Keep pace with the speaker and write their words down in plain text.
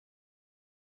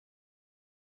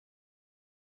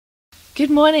Good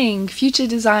morning, Future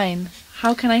Design.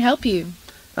 How can I help you?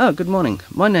 Oh, good morning.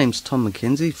 My name's Tom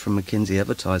McKenzie from McKenzie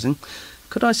Advertising.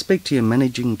 Could I speak to your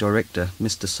Managing Director,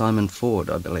 Mr. Simon Ford,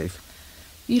 I believe?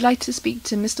 You'd like to speak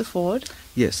to Mr. Ford?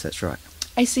 Yes, that's right.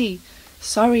 I see.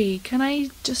 Sorry, can I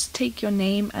just take your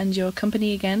name and your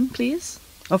company again, please?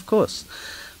 Of course.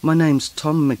 My name's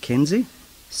Tom McKenzie.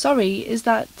 Sorry, is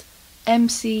that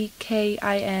McKinsey?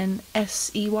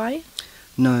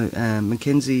 No,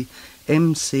 McKenzie,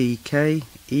 McKenzie.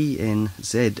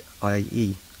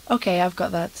 Okay, I've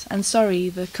got that. And sorry,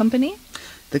 the company?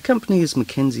 The company is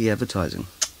McKenzie Advertising.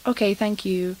 Okay, thank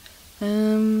you.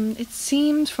 It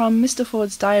seems from Mr.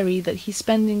 Ford's diary that he's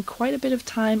spending quite a bit of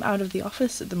time out of the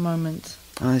office at the moment.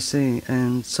 I see.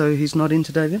 And so he's not in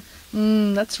today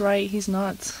then? That's right, he's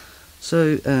not.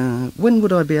 So, when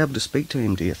would I be able to speak to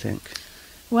him, do you think?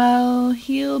 Well,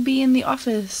 he'll be in the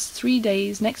office 3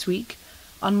 days next week,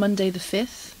 on Monday the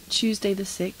 5th, Tuesday the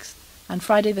 6th, and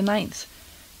Friday the 9th.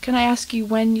 Can I ask you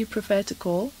when you prefer to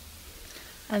call?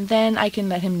 And then I can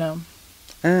let him know.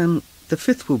 The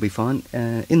 5th will be fine,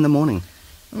 in the morning.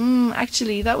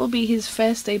 Actually, that will be his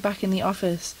first day back in the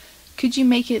office. Could you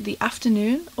make it the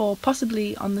afternoon, or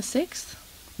possibly on the 6th?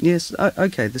 Yes,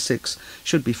 okay, the 6th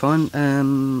should be fine.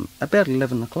 About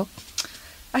 11 o'clock.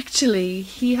 Actually,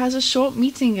 he has a short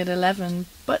meeting at 11,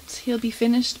 but he'll be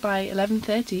finished by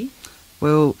 11:30.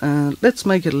 Well, let's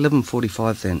make it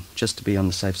 11:45 then, just to be on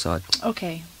the safe side.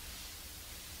 Okay.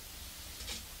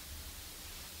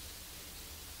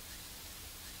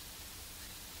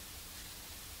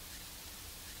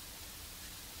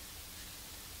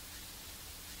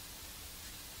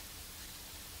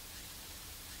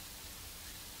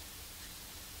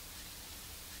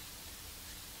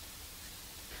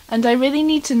 And I really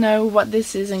need to know what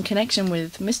this is in connection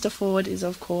with. Mr. Ford is,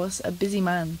 of course, a busy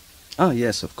man. Oh,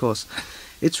 yes, of course.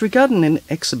 It's regarding an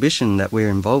exhibition that we're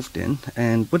involved in,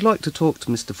 and would like to talk to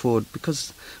Mr. Ford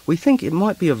because we think it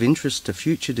might be of interest to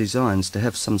Future Designs to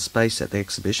have some space at the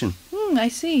exhibition. I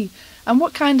see. And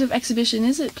what kind of exhibition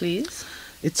is it, please?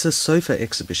 It's a sofa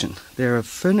exhibition. There are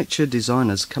furniture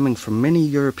designers coming from many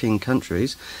European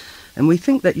countries, and we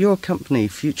think that your company,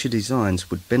 Future Designs,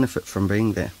 would benefit from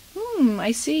being there.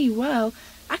 I see. Well,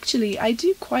 actually, I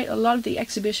do quite a lot of the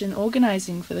exhibition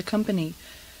organizing for the company.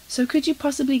 So could you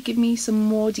possibly give me some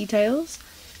more details?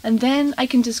 And then I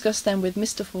can discuss them with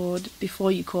Mr. Ford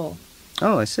before you call.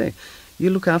 Oh, I see. You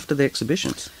look after the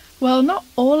exhibitions. Well, not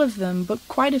all of them, but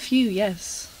quite a few,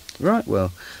 yes. Right,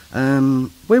 well,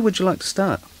 where would you like to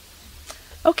start?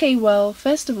 Okay, well,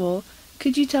 first of all,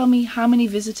 could you tell me how many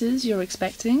visitors you're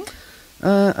expecting?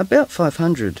 About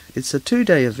 500. It's a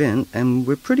 2-day event, and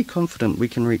we're pretty confident we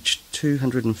can reach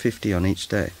 250 on each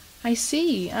day. I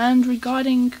see. And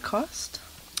regarding cost?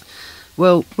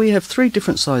 Well, we have 3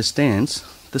 different size stands.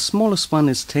 The smallest one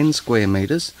is 10 square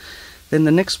meters, then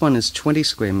the next one is 20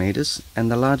 square meters,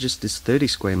 and the largest is 30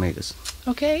 square meters.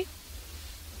 Okay.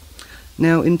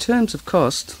 Now, in terms of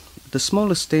cost, the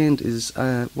smallest stand is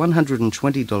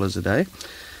 $120 a day.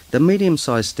 The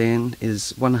medium-sized stand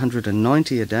is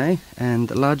 $190 a day, and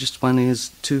the largest one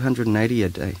is $280 a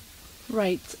day.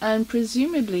 Right, and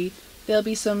presumably there'll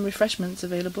be some refreshments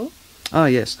available? Ah,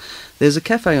 yes. There's a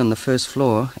cafe on the first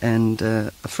floor and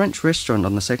a French restaurant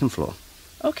on the second floor.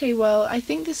 Okay, well, I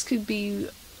think this could be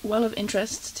well of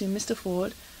interest to Mr.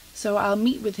 Ford, so I'll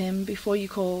meet with him before you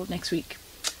call next week.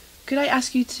 Could I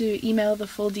ask you to email the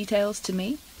full details to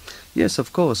me? Yes,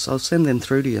 of course. I'll send them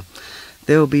through to you.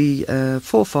 There will be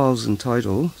 4 files in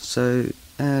total, so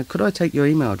could I take your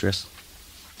email address?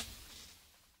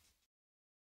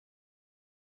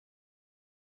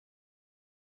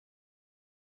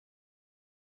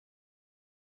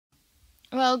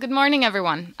 Well, good morning,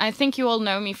 everyone. I think you all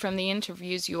know me from the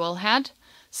interviews you all had.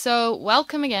 So,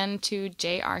 welcome again to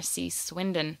JRC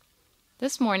Swindon.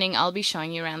 This morning, I'll be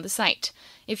showing you around the site.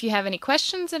 If you have any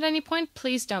questions at any point,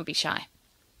 please don't be shy.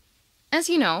 As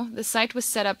you know, the site was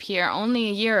set up here only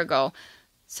a year ago,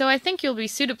 so I think you'll be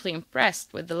suitably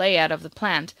impressed with the layout of the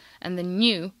plant and the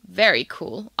new, very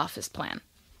cool office plan.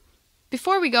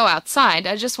 Before we go outside,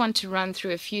 I just want to run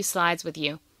through a few slides with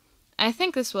you. I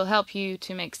think this will help you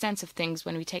to make sense of things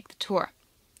when we take the tour.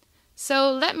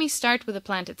 So let me start with the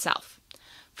plant itself.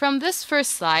 From this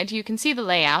first slide, you can see the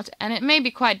layout, and it may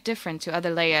be quite different to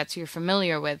other layouts you're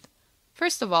familiar with.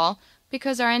 First of all,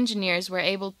 because our engineers were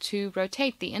able to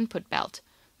rotate the input belt.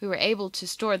 We were able to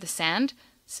store the sand,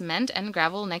 cement, and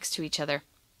gravel next to each other.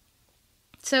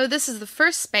 So this is the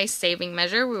first space-saving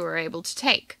measure we were able to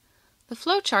take. The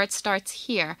flowchart starts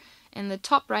here in the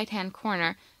top right-hand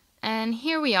corner, and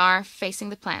here we are facing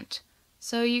the plant.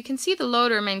 So you can see the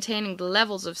loader maintaining the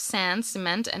levels of sand,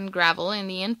 cement, and gravel in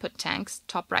the input tanks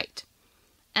top right.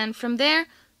 and from there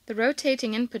the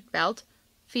rotating input belt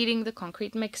feeding the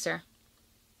concrete mixer.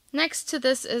 Next to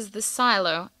this is the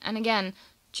silo, and again,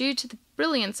 due to the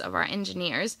brilliance of our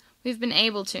engineers, we've been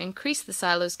able to increase the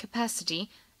silo's capacity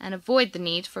and avoid the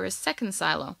need for a second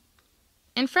silo.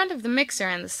 In front of the mixer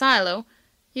and the silo,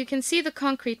 you can see the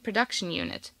concrete production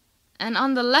unit, and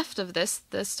on the left of this,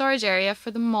 the storage area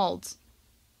for the molds.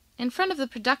 In front of the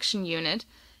production unit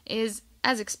is,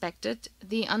 as expected,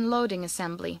 the unloading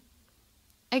assembly.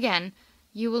 Again,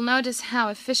 you will notice how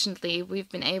efficiently we've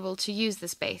been able to use the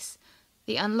space.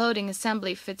 The unloading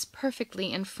assembly fits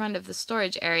perfectly in front of the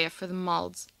storage area for the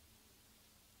molds.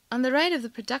 On the right of the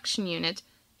production unit,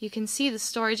 you can see the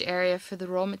storage area for the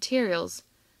raw materials.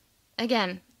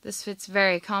 Again, this fits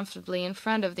very comfortably in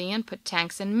front of the input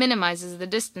tanks and minimizes the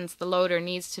distance the loader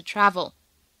needs to travel.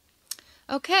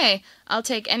 Okay, I'll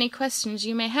take any questions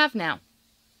you may have now.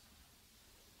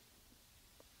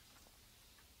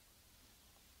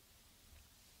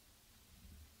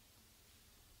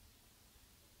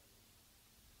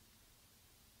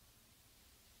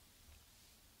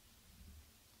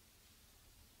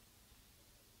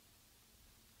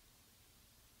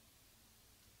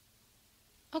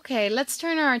 Okay, let's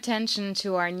turn our attention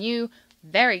to our new,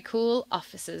 very cool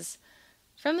offices.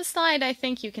 From the slide, I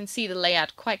think you can see the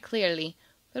layout quite clearly,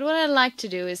 but what I'd like to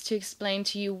do is to explain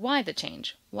to you why the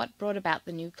change, what brought about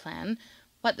the new plan,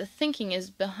 what the thinking is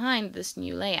behind this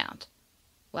new layout.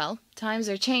 Well, times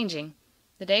are changing.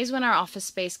 The days when our office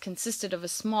space consisted of a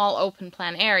small open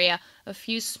plan area, a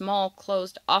few small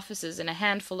closed offices, and a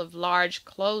handful of large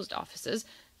closed offices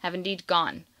have indeed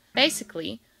gone.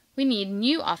 Basically, we need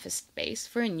new office space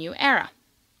for a new era.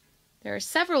 There are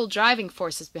several driving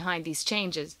forces behind these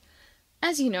changes.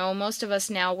 As you know, most of us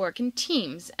now work in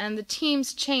teams, and the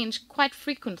teams change quite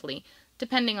frequently,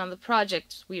 depending on the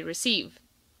projects we receive.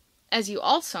 As you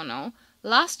also know,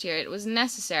 last year it was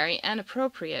necessary and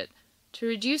appropriate to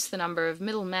reduce the number of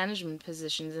middle management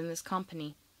positions in this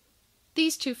company.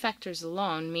 These two factors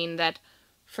alone mean that,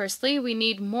 firstly, we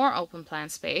need more open plan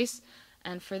space,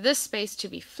 and for this space to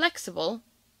be flexible,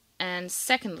 and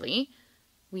secondly,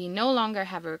 we no longer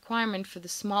have a requirement for the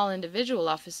small individual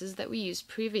offices that we used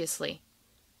previously.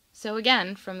 So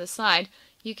again, from the slide,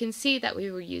 you can see that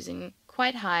we were using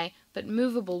quite high but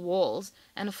movable walls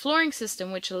and a flooring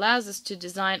system which allows us to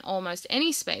design almost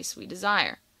any space we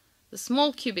desire. The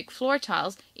small cubic floor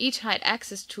tiles each hide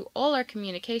access to all our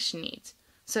communication needs,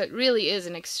 so it really is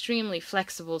an extremely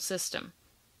flexible system.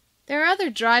 There are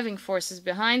other driving forces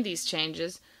behind these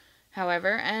changes,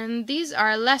 however, and these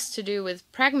are less to do with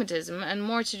pragmatism and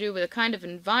more to do with the kind of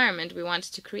environment we want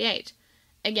to create,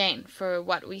 again, for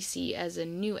what we see as a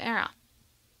new era.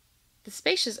 The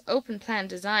spacious open-plan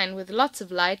design with lots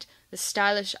of light, the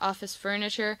stylish office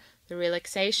furniture, the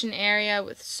relaxation area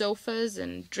with sofas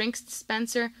and drinks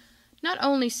dispenser, not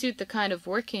only suit the kind of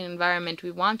working environment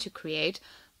we want to create,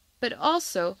 but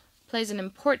also plays an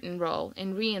important role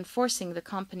in reinforcing the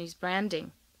company's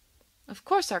branding. Of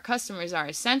course, our customers are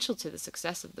essential to the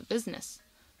success of the business.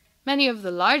 Many of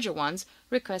the larger ones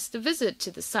request a visit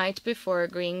to the site before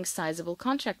agreeing sizable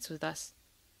contracts with us.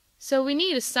 So we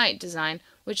need a site design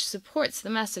which supports the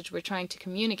message we're trying to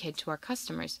communicate to our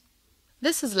customers.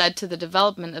 This has led to the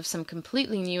development of some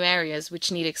completely new areas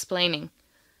which need explaining.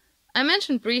 I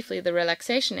mentioned briefly the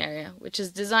relaxation area, which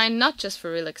is designed not just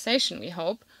for relaxation, we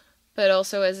hope, but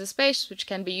also as a space which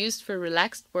can be used for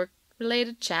relaxed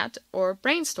work-related chat or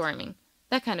brainstorming,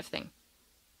 that kind of thing.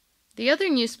 The other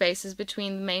new space is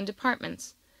between the main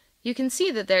departments. You can see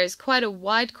that there is quite a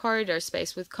wide corridor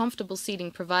space with comfortable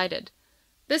seating provided.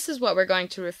 This is what we're going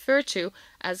to refer to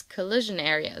as collision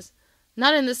areas,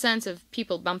 not in the sense of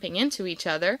people bumping into each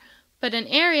other, but an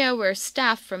area where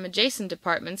staff from adjacent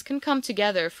departments can come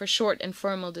together for short and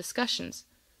formal discussions.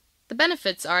 The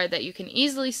benefits are that you can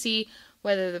easily see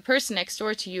whether the person next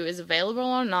door to you is available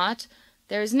or not.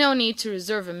 There is no need to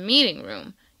reserve a meeting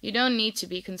room. You don't need to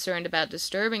be concerned about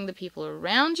disturbing the people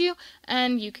around you,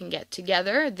 and you can get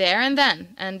together there and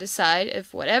then and decide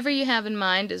if whatever you have in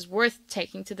mind is worth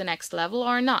taking to the next level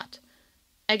or not.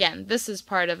 Again, this is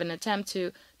part of an attempt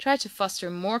to try to foster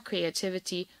more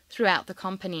creativity throughout the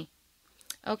company.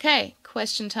 Okay,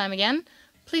 question time again.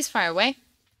 Please fire away.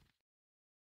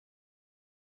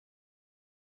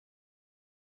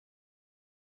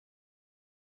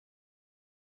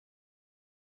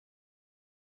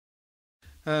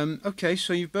 Okay,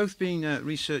 so you've both been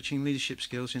researching leadership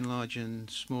skills in large and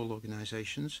small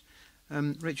organisations.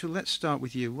 Rachel, let's start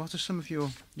with you. What are some of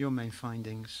your main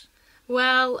findings?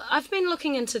 Well, I've been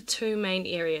looking into two main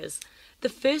areas. The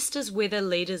first is whether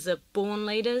leaders are born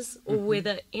leaders or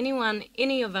whether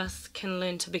any of us can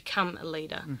learn to become a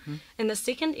leader. And the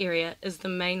second area is the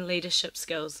main leadership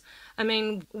skills. I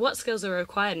mean, what skills are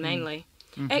required mainly?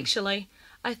 Actually,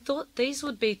 I thought these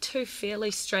would be two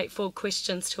fairly straightforward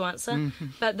questions to answer,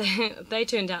 but they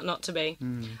turned out not to be.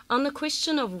 On the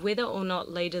question of whether or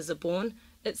not leaders are born,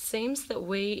 it seems that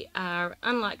we are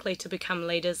unlikely to become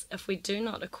leaders if we do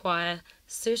not acquire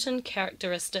certain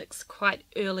characteristics quite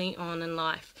early on in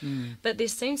life. But there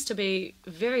seems to be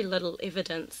very little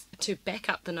evidence to back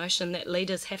up the notion that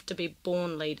leaders have to be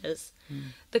born leaders.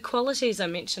 The qualities I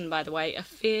mentioned, by the way, are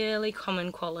fairly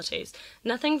common qualities,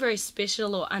 nothing very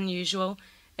special or unusual.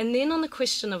 And then on the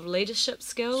question of leadership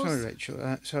skills... Sorry,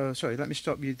 Rachel. Sorry, let me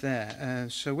stop you there.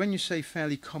 So when you say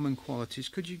fairly common qualities,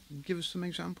 could you give us some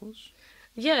examples?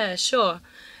 Yeah, sure.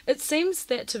 It seems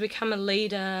that to become a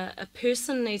leader, a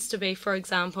person needs to be, for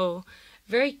example,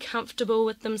 very comfortable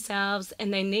with themselves,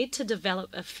 and they need to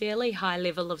develop a fairly high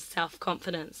level of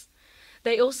self-confidence.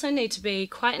 They also need to be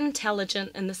quite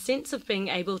intelligent in the sense of being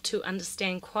able to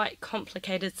understand quite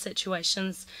complicated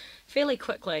situations fairly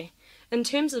quickly. In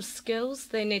terms of skills,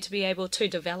 they need to be able to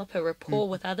develop a rapport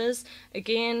with others,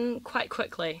 again, quite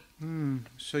quickly.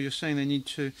 So you're saying they need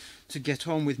to get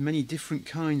on with many different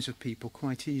kinds of people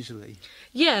quite easily?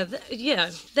 Yeah,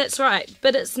 that's right.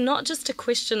 But it's not just a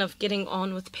question of getting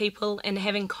on with people and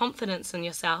having confidence in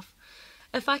yourself.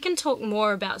 If I can talk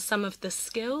more about some of the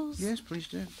skills... Yes, please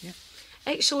do. Yeah.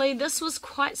 Actually, this was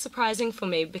quite surprising for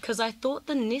me because I thought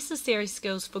the necessary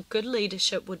skills for good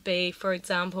leadership would be, for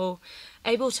example,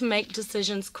 able to make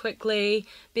decisions quickly,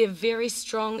 be a very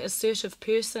strong, assertive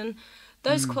person.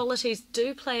 Those qualities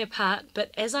do play a part, but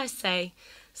as I say,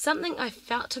 something I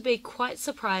felt to be quite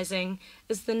surprising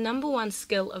is the number one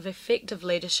skill of effective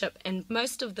leadership, and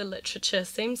most of the literature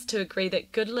seems to agree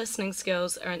that good listening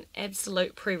skills are an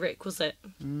absolute prerequisite.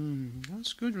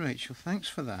 That's good, Rachel. Thanks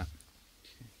for that.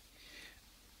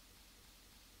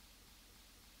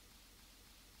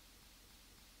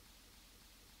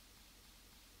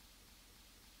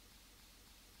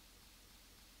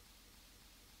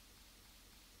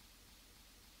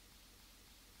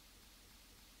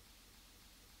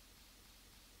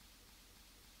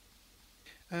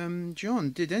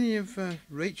 John, did any of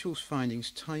Rachel's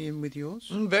findings tie in with yours?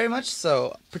 Very much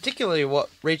so, particularly what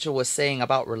Rachel was saying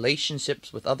about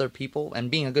relationships with other people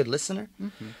and being a good listener.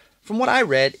 From what I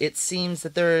read, it seems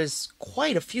that there is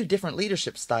quite a few different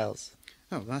leadership styles.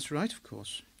 Oh, that's right, of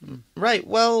course. Right,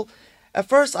 well, at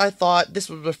first I thought this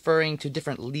was referring to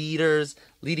different leaders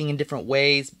leading in different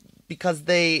ways because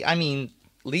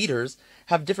leaders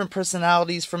have different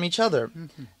personalities from each other.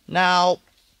 Now,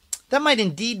 that might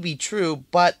indeed be true,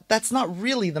 but that's not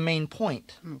really the main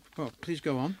point. Well, please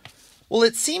go on. Well,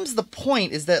 it seems the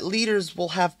point is that leaders will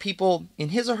have people in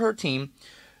his or her team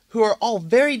who are all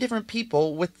very different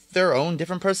people with their own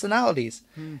different personalities,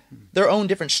 their own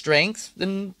different strengths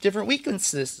and different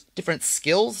weaknesses, different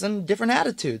skills and different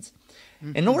attitudes.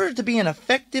 In order to be an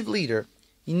effective leader,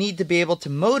 you need to be able to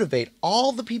motivate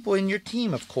all the people in your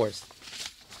team, of course.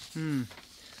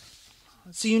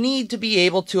 So you need to be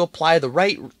able to apply the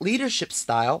right leadership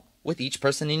style with each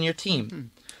person in your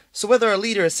team. So whether a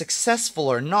leader is successful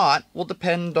or not will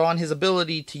depend on his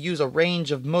ability to use a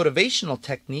range of motivational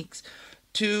techniques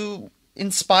to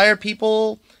inspire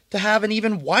people to have an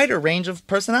even wider range of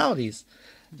personalities.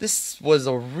 This was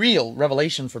a real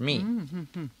revelation for me.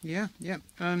 Yeah.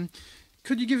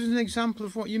 Could you give us an example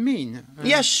of what you mean?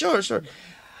 Yeah, sure.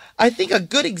 I think a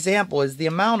good example is the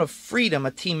amount of freedom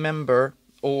a team member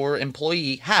or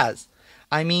employee has.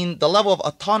 I mean, the level of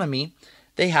autonomy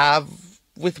they have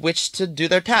with which to do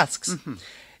their tasks.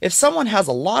 If someone has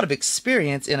a lot of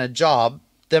experience in a job,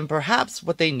 then perhaps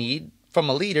what they need from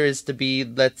a leader is to be,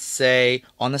 let's say,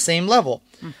 on the same level.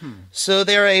 So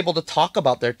they are able to talk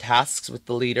about their tasks with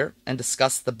the leader and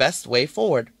discuss the best way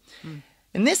forward.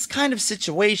 In this kind of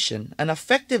situation, an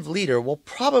effective leader will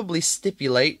probably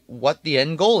stipulate what the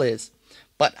end goal is,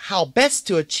 but how best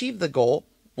to achieve the goal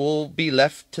will be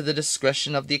left to the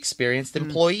discretion of the experienced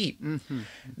employee.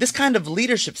 This kind of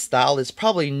leadership style is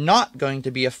probably not going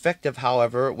to be effective,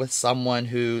 however, with someone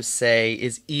who, say,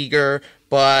 is eager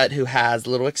but who has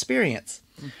little experience.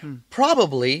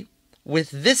 Probably,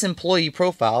 with this employee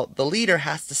profile, the leader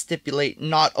has to stipulate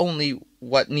not only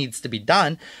what needs to be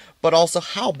done, but also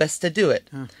how best to do it.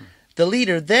 The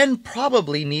leader then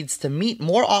probably needs to meet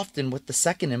more often with the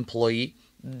second employee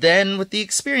than with the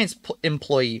experienced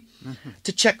employee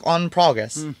to check on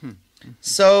progress.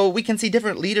 So we can see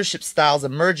different leadership styles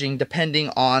emerging depending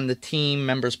on the team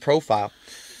member's profile.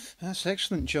 That's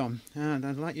excellent, John, and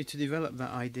I'd like you to develop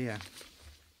that idea.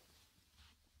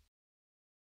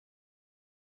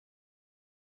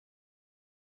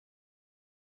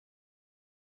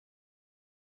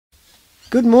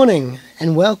 Good morning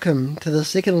and welcome to the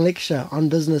second lecture on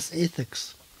business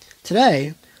ethics.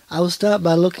 Today, I will start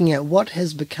by looking at what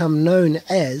has become known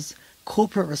as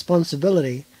corporate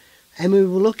responsibility, and we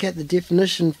will look at the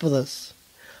definition for this.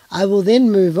 I will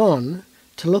then move on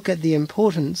to look at the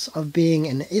importance of being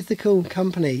an ethical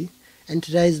company in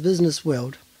today's business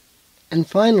world. And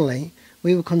finally,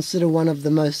 we will consider one of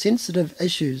the most sensitive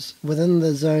issues within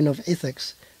the zone of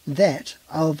ethics, that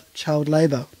of child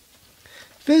labour.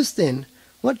 First then,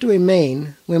 what do we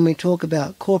mean when we talk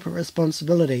about corporate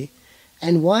responsibility,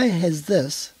 and why has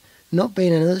this not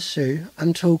been an issue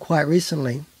until quite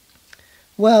recently?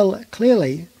 Well,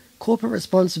 clearly, corporate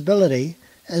responsibility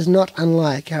is not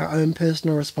unlike our own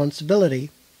personal responsibility.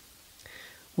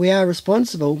 We are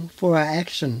responsible for our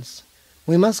actions.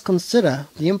 We must consider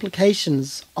the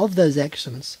implications of those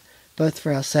actions, both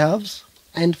for ourselves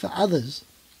and for others.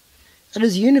 It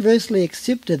is universally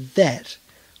accepted that,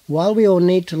 while we all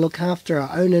need to look after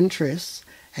our own interests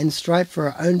and strive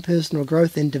for our own personal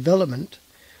growth and development,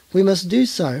 we must do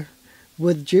so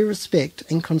with due respect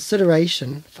and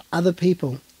consideration for other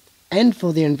people and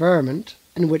for the environment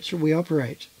in which we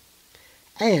operate.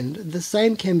 And the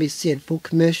same can be said for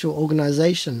commercial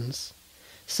organisations.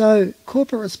 So,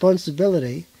 corporate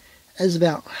responsibility is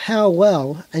about how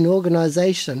well an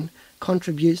organisation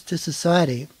contributes to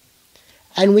society,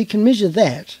 and we can measure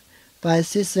that by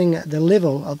assessing the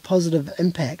level of positive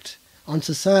impact on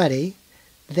society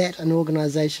that an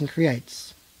organisation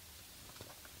creates.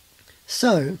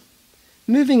 So,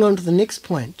 moving on to the next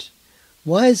point,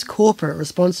 why is corporate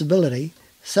responsibility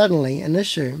suddenly an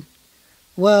issue?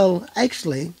 Well,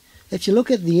 actually, if you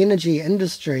look at the energy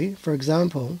industry, for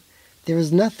example, there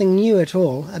is nothing new at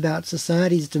all about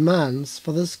society's demands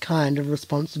for this kind of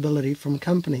responsibility from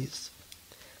companies.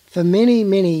 For many,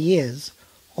 many years,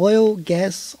 oil,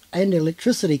 gas, and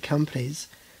electricity companies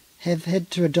have had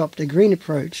to adopt a green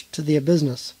approach to their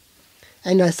business.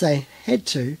 And I say had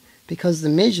to because the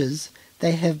measures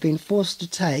they have been forced to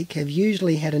take have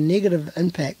usually had a negative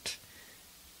impact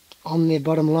on their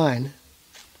bottom line.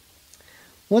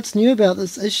 What's new about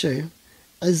this issue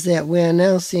is that we are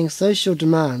now seeing social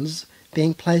demands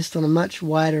being placed on a much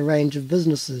wider range of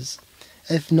businesses,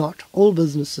 if not all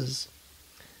businesses.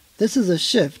 This is a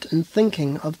shift in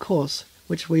thinking, of course,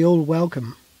 which we all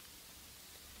welcome.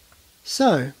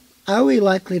 So, are we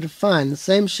likely to find the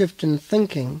same shift in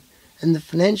thinking in the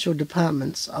financial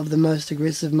departments of the most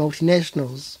aggressive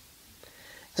multinationals?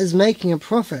 Is making a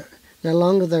profit no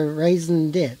longer the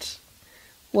raison d'etre?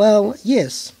 Well,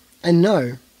 yes and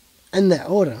no, in that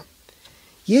order.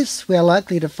 Yes, we are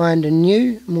likely to find a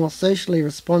new, more socially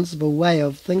responsible way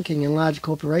of thinking in large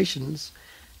corporations,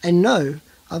 and no,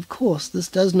 of course, this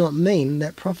does not mean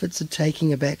that profits are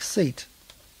taking a back seat.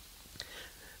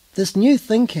 This new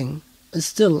thinking is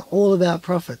still all about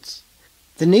profits.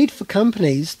 The need for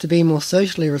companies to be more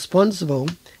socially responsible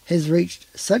has reached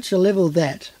such a level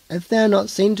that, if they are not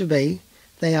seen to be,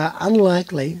 they are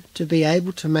unlikely to be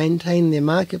able to maintain their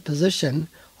market position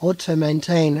or to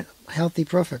maintain healthy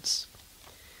profits.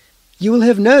 You will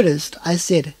have noticed I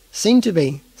said seen to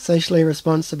be socially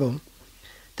responsible.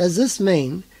 Does this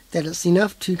mean that it's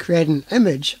enough to create an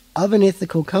image of an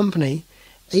ethical company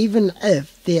even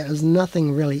if there is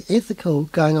nothing really ethical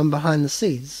going on behind the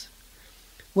scenes?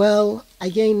 Well,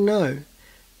 again, no.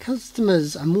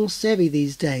 Customers are more savvy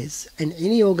these days, and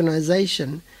any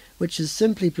organisation which is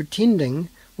simply pretending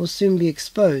will soon be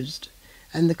exposed,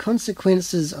 and the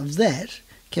consequences of that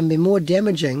can be more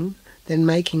damaging than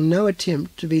making no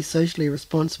attempt to be socially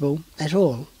responsible at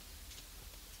all.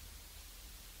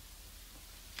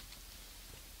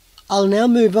 I'll now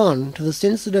move on to the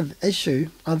sensitive issue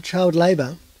of child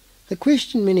labour. The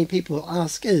question many people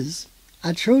ask is,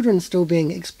 are children still being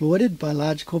exploited by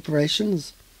large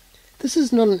corporations? This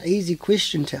is not an easy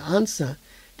question to answer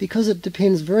because it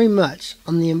depends very much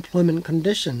on the employment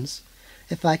conditions,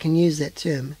 if I can use that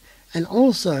term, and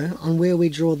also on where we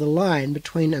draw the line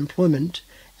between employment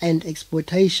and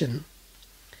exploitation.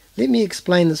 Let me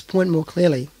explain this point more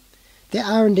clearly. There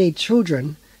are indeed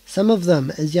children, some of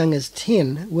them as young as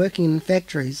 10, working in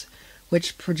factories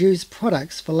which produce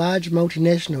products for large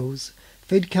multinationals,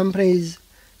 food companies,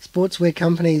 sportswear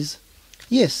companies.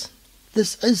 Yes,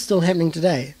 this is still happening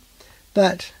today.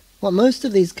 But what most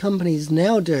of these companies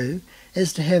now do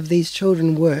is to have these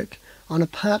children work on a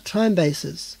part-time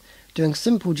basis, doing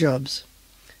simple jobs.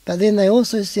 But then they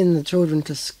also send the children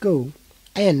to school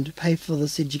and pay for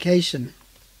this education.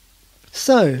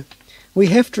 So, we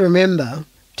have to remember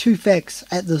two facts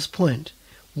at this point.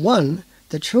 One,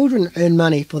 the children earn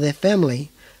money for their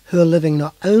family, who are living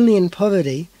not only in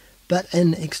poverty, but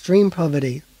in extreme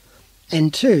poverty.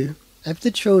 And two, if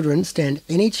the children stand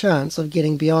any chance of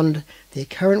getting beyond their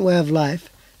current way of life,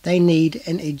 they need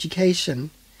an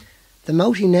education. The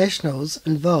multinationals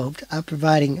involved are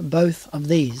providing both of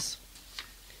these.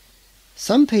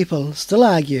 Some people still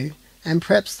argue, and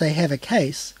perhaps they have a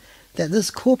case, that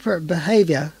this corporate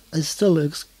behaviour is still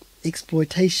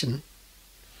exploitation.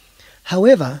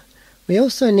 However, we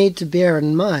also need to bear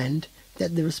in mind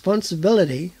that the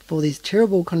responsibility for these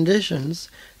terrible conditions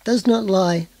does not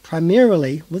lie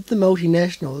primarily with the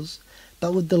multinationals,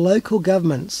 but with the local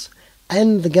governments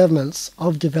and the governments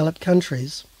of developed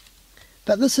countries.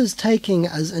 But this is taking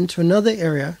us into another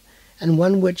area, and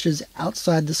one which is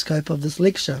outside the scope of this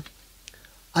lecture.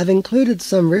 I've included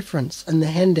some reference in the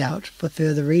handout for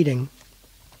further reading.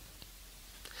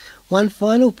 One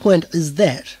final point is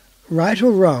that, right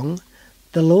or wrong,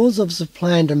 the laws of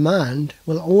supply and demand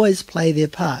will always play their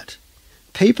part.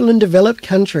 People in developed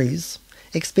countries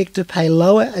expect to pay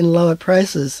lower and lower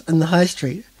prices in the high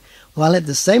street, while at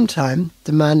the same time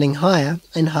demanding higher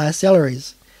and higher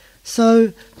salaries.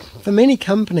 So, for many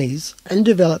companies in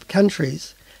developed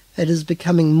countries, it is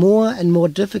becoming more and more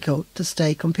difficult to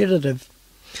stay competitive.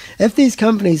 If these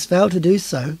companies fail to do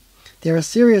so, there are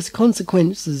serious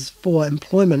consequences for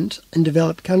employment in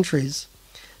developed countries.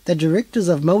 The directors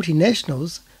of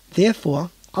multinationals,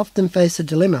 therefore, often face a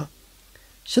dilemma.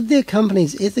 Should their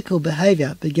company's ethical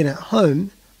behaviour begin at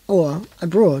home or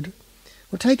abroad?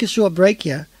 We'll take a short break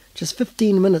here, just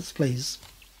 15 minutes please.